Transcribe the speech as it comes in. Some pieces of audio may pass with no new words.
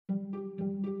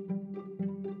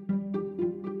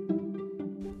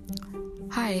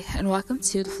Hi, and welcome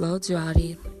to The Flow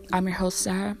Duality. I'm your host,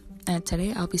 Sarah, and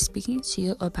today I'll be speaking to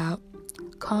you about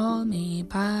Call Me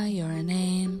By Your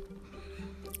Name.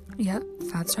 Yep,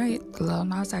 that's right, the Lil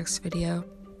Nas X video.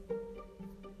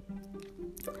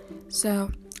 So,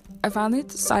 I finally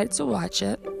decided to watch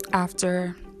it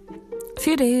after a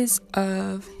few days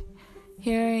of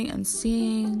hearing and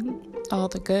seeing all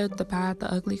the good, the bad,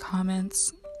 the ugly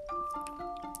comments.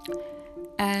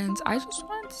 And I just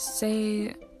wanted to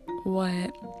say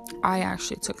what I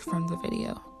actually took from the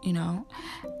video,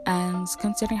 and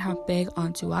considering how big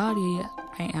on duality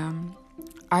I am,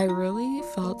 I really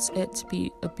felt it to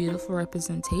be a beautiful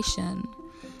representation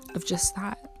of just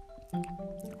that,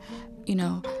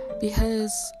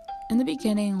 because in the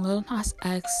beginning, Lil Nas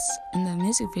X, in the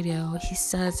music video, he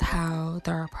says how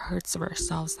there are parts of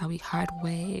ourselves that we hide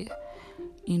away,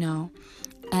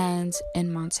 and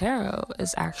in Montero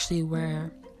is actually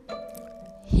where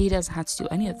he doesn't have to do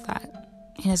any of that.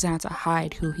 He doesn't have to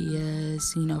hide who he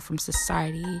is, from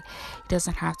society. He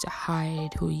doesn't have to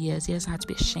hide who he is. He doesn't have to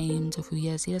be ashamed of who he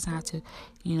is. He doesn't have to,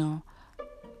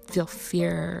 feel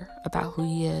fear about who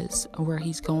he is or where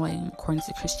he's going according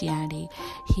to Christianity.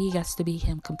 He gets to be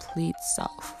him complete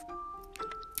self,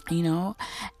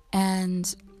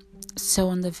 And so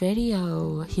in the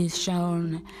video, he's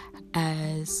shown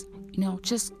as,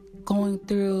 just going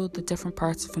through the different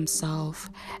parts of himself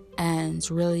and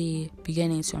really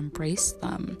beginning to embrace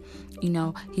them.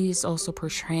 He's also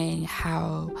portraying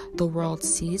how the world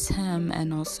sees him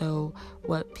and also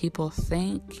what people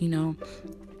think,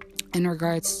 in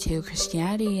regards to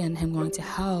Christianity and him going to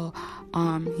hell.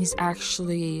 He's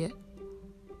actually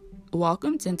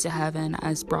welcomed into heaven,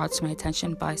 as brought to my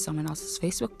attention by someone else's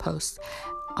Facebook post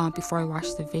before I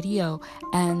watched the video.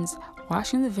 And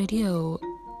watching the video,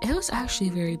 it was actually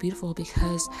very beautiful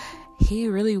because he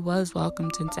really was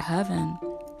welcomed into heaven.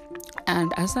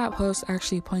 And as that post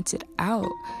actually pointed out,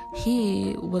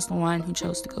 he was the one who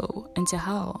chose to go into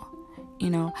hell,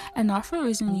 and not for a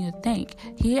reason you would think.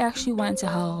 He actually went to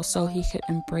hell so he could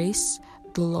embrace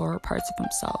the lower parts of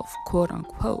himself, quote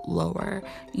unquote lower,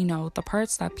 the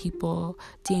parts that people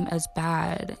deem as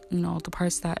bad, the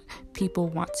parts that people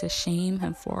want to shame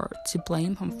him for, to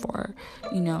blame him for,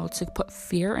 to put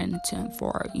fear into him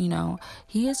for.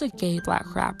 He is a gay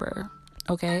black rapper,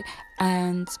 okay?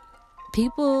 And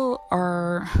people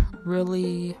are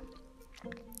really,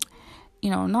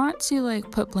 not to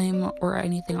put blame or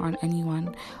anything on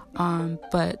anyone,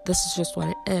 but this is just what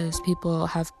it is. People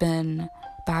have been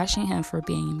bashing him for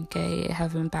being gay,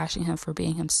 have been bashing him for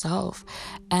being himself.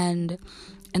 And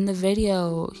in the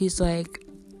video, he's like,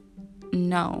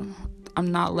 no,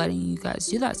 I'm not letting you guys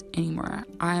do that anymore.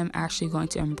 I am actually going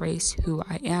to embrace who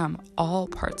I am, all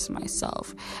parts of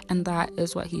myself. And that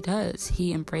is what he does.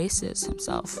 He embraces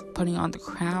himself, putting on the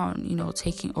crown,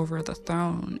 taking over the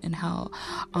throne in hell.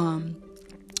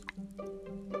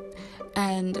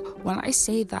 And when I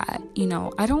say that,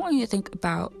 I don't want you to think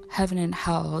about heaven and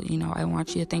hell, I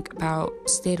want you to think about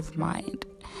state of mind,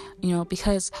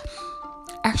 because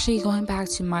actually going back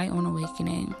to my own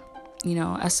awakening,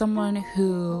 as someone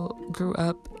who grew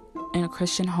up in a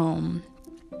Christian home,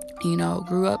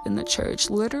 grew up in the church,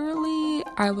 literally,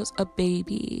 I was a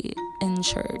baby in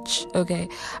church, okay?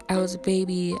 I was a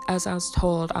baby, as I was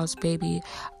told, I was a baby,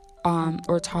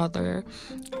 or toddler,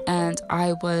 and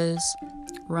I was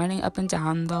running up and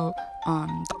down the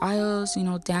aisles,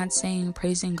 dancing,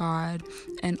 praising God,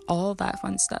 and all that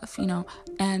fun stuff,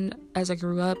 And as I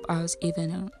grew up, I was even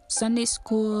in Sunday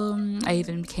school. I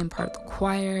even became part of the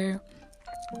choir,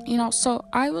 So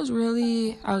I was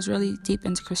really deep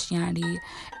into Christianity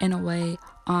in a way.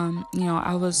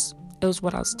 It was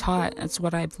what I was taught. It's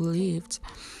what I believed.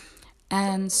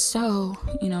 And so,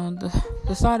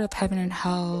 the thought of heaven and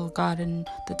hell, God and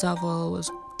the devil was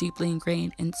deeply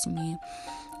ingrained into me.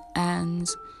 And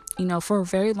for a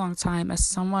very long time, as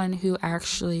someone who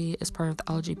actually is part of the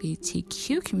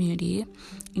LGBTQ community,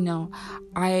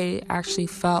 I actually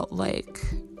felt like,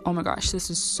 oh my gosh, this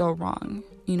is so wrong.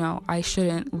 I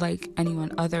shouldn't like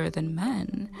anyone other than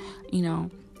men,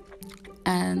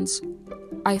 and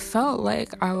I felt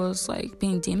like I was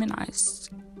being demonized,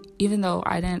 even though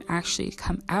I didn't actually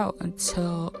come out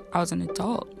until I was an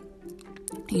adult.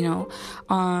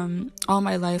 All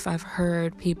my life I've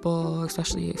heard people,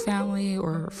 especially family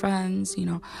or friends,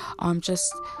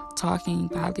 just talking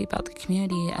badly about the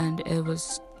community, and it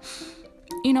was,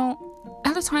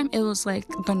 at the time it was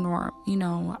the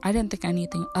norm, I didn't think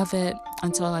anything of it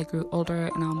until I grew older,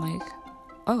 and I'm like,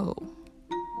 oh,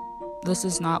 this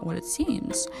is not what it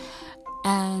seems.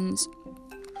 And,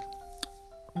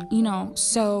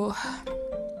 so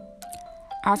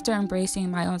after embracing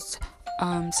my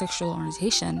own sexual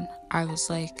orientation, I was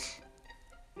like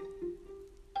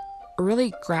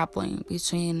really grappling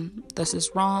between this is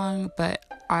wrong, but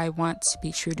I want to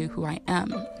be true to who I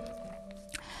am.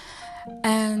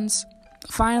 And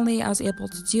finally, I was able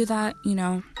to do that,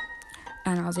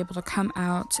 and I was able to come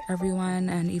out to everyone.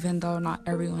 And even though not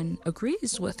everyone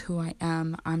agrees with who I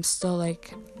am, I'm still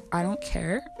like, I don't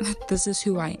care. This is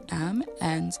who I am,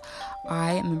 and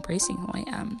I am embracing who I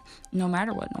am, no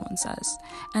matter what no one says.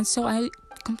 And so I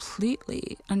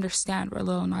completely understand where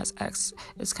Lil Nas X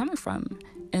is coming from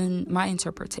in my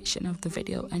interpretation of the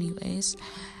video anyways.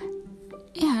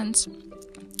 And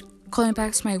going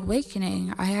back to my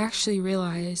awakening, I actually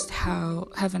realized how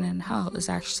heaven and hell is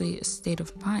actually a state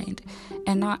of mind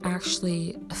and not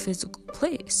actually a physical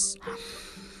place.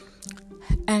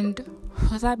 And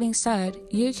with that being said,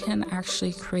 you can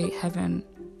actually create heaven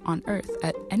on earth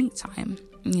at any time.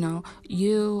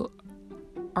 You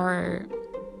are,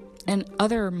 in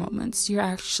other moments, you're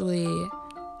actually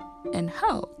in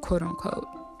hell, quote unquote.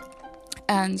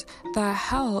 And that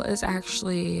hell is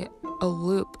actually a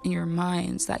loop in your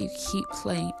minds that you keep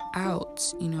playing out,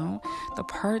 the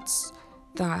parts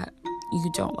that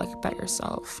you don't like about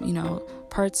yourself,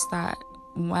 parts that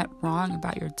went wrong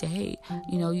about your day,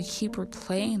 you keep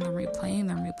replaying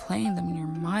them in your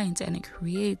mind, and it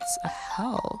creates a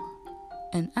hell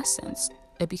in essence.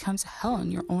 It becomes a hell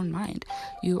in your own mind.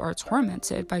 You are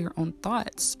tormented by your own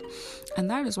thoughts. And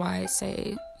that is why I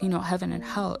say, heaven and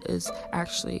hell is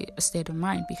actually a state of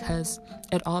mind, because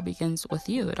it all begins with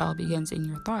you. It all begins in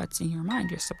your thoughts, in your mind,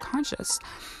 your subconscious.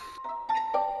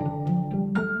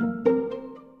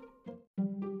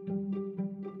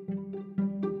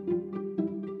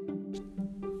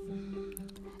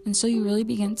 And so you really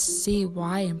begin to see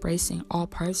why embracing all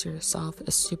parts of yourself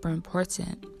is super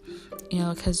important.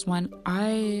 Because when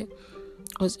I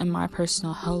was in my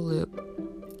personal hell loop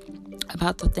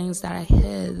about the things that I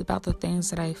hid, about the things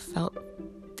that I felt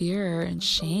fear and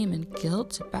shame and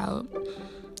guilt about,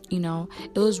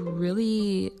 it was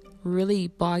really, really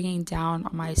bogging down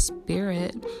on my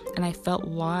spirit, and I felt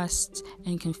lost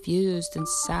and confused and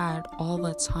sad all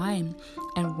the time.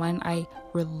 And when I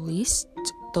released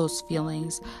those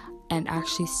feelings and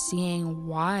actually seeing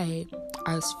why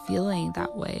I was feeling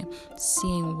that way,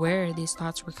 seeing where these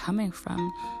thoughts were coming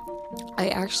from, I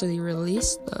actually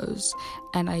released those,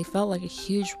 and I felt like a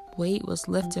huge weight was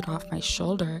lifted off my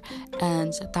shoulder.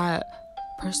 And that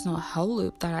personal hell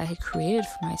loop that I had created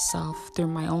for myself through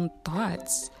my own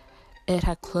thoughts, it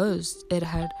had closed. It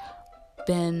had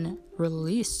been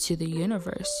released to the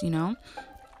universe,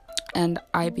 and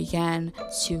I began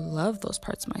to love those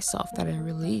parts of myself that I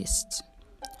released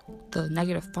the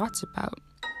negative thoughts about.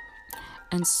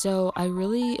 And so I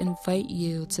really invite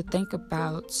you to think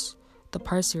about the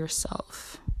parts of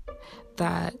yourself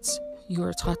that you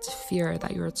were taught to fear,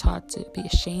 that you were taught to be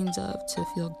ashamed of, to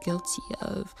feel guilty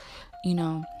of,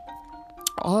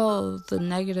 all the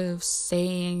negative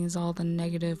sayings, all the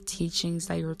negative teachings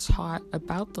that you were taught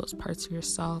about those parts of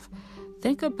yourself.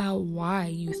 Think about why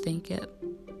you think it.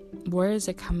 Where is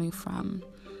it coming from?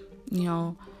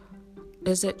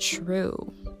 Is it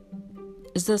true?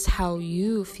 Is this how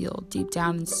you feel deep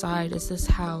down inside? Is this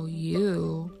how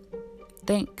you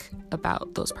think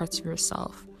about those parts of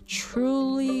yourself?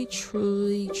 Truly,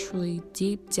 truly, truly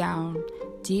deep down,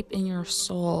 deep in your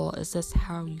soul, is this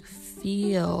how you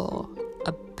feel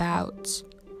about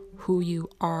who you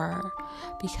are?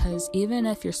 Because even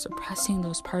if you're suppressing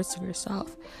those parts of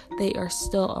yourself, they are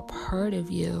still a part of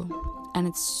you. And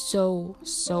it's so,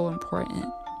 so important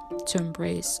to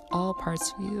embrace all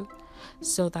parts of you,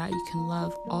 so that you can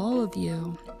love all of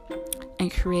you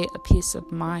and create a peace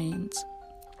of mind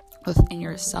within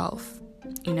yourself,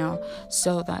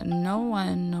 so that no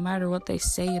one, no matter what they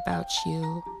say about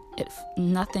you,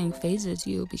 nothing phases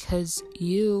you, because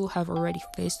you have already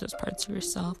faced those parts of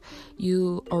yourself.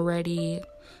 You already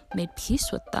made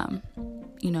peace with them.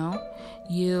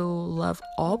 You love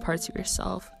all parts of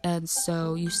yourself, and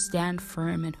so you stand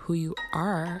firm in who you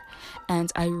are.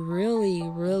 And I really,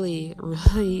 really,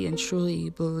 really and truly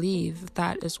believe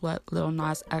that is what Lil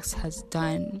Nas X has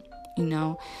done,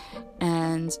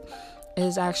 and it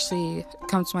has actually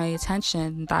come to my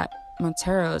attention that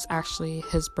Montero is actually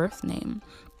his birth name.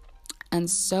 And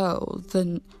so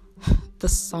the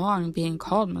song being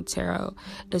called Montero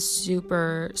is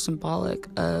super symbolic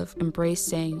of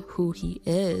embracing who he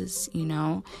is,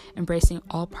 embracing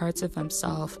all parts of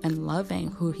himself and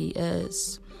loving who he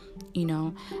is,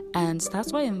 and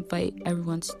that's what I invite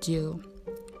everyone to do,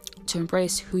 to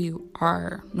embrace who you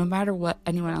are, no matter what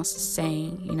anyone else is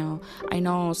saying. I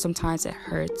know sometimes it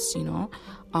hurts,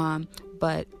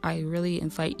 but I really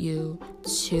invite you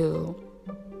to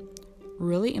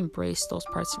really embrace those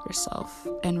parts of yourself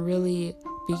and really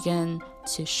begin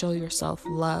to show yourself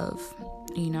love,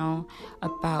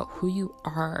 about who you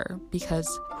are, because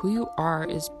who you are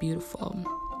is beautiful.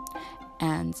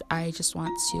 And I just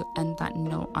want to end that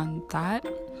note on that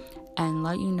and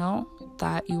let you know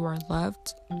that you are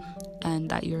loved and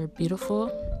that you're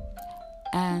beautiful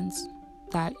and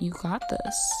that you got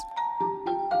this.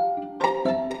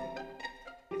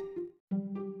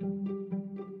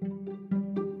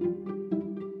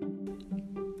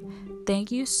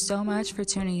 Thank you so much for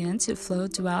tuning in to Flow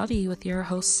Duality with your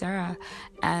host, Sarah.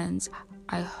 And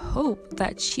I hope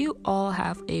that you all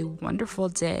have a wonderful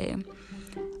day.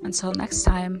 Until next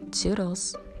time,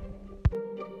 toodles.